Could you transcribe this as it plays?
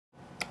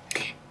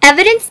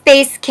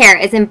Evidence-based care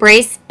is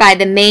embraced by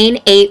the Maine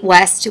 8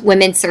 West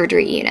Women's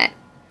Surgery Unit.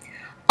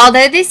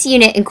 Although this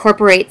unit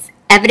incorporates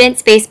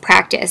evidence-based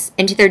practice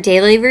into their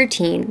daily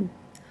routine,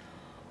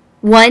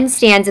 one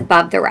stands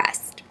above the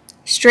rest.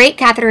 Straight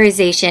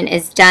catheterization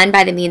is done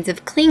by the means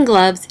of clean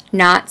gloves,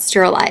 not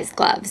sterilized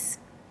gloves.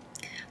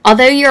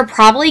 Although you are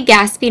probably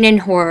gasping in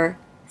horror,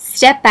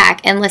 step back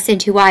and listen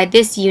to why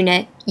this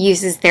unit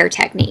uses their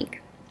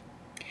technique.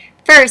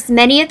 First,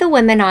 many of the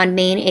women on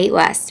Maine 8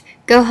 West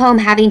go home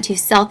having to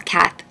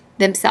self-cath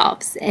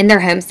themselves in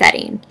their home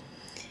setting.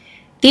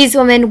 These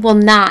women will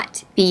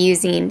not be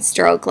using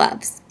sterile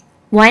gloves.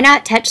 Why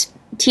not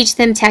teach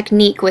them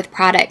technique with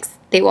products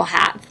they will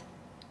have?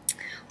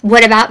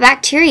 What about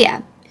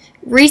bacteria?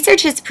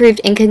 Research has proved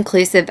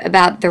inconclusive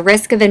about the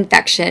risk of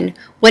infection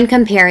when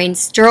comparing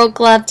sterile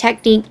glove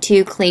technique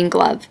to clean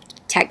glove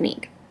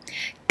technique.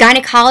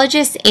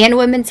 Gynecologists and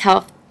women's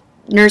health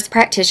nurse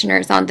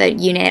practitioners on the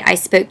unit I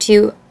spoke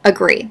to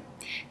agree.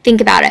 Think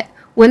about it.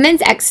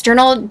 Women's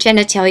external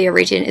genitalia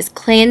region is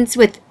cleansed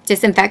with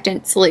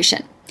disinfectant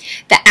solution.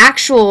 The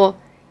actual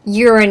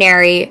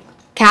urinary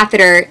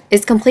catheter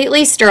is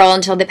completely sterile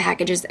until the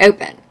package is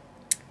open.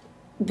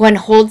 One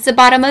holds the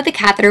bottom of the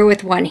catheter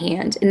with one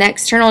hand, and the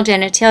external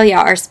genitalia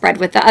are spread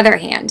with the other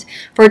hand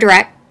for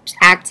direct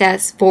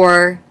access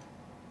to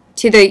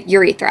the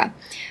urethra.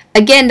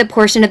 Again, the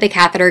portion of the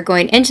catheter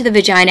going into the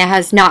vagina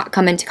has not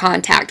come into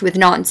contact with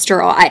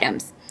non-sterile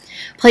items.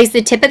 Place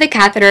the tip of the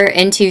catheter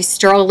into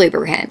sterile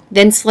lubricant,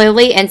 then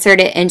slowly insert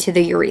it into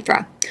the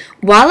urethra.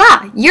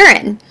 Voila!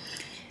 Urine!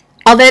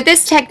 Although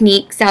this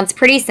technique sounds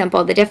pretty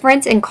simple, the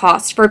difference in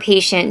cost for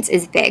patients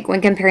is big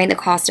when comparing the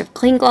cost of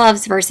clean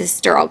gloves versus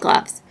sterile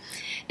gloves,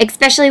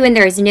 especially when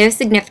there is no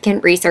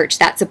significant research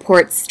that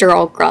supports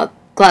sterile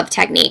glove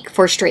technique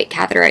for straight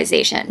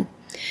catheterization.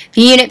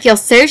 The unit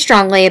feels so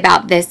strongly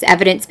about this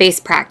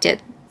evidence-based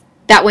practice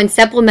that when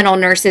supplemental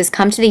nurses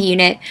come to the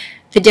unit,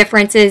 the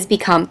differences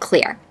become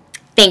clear.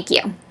 Thank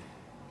you.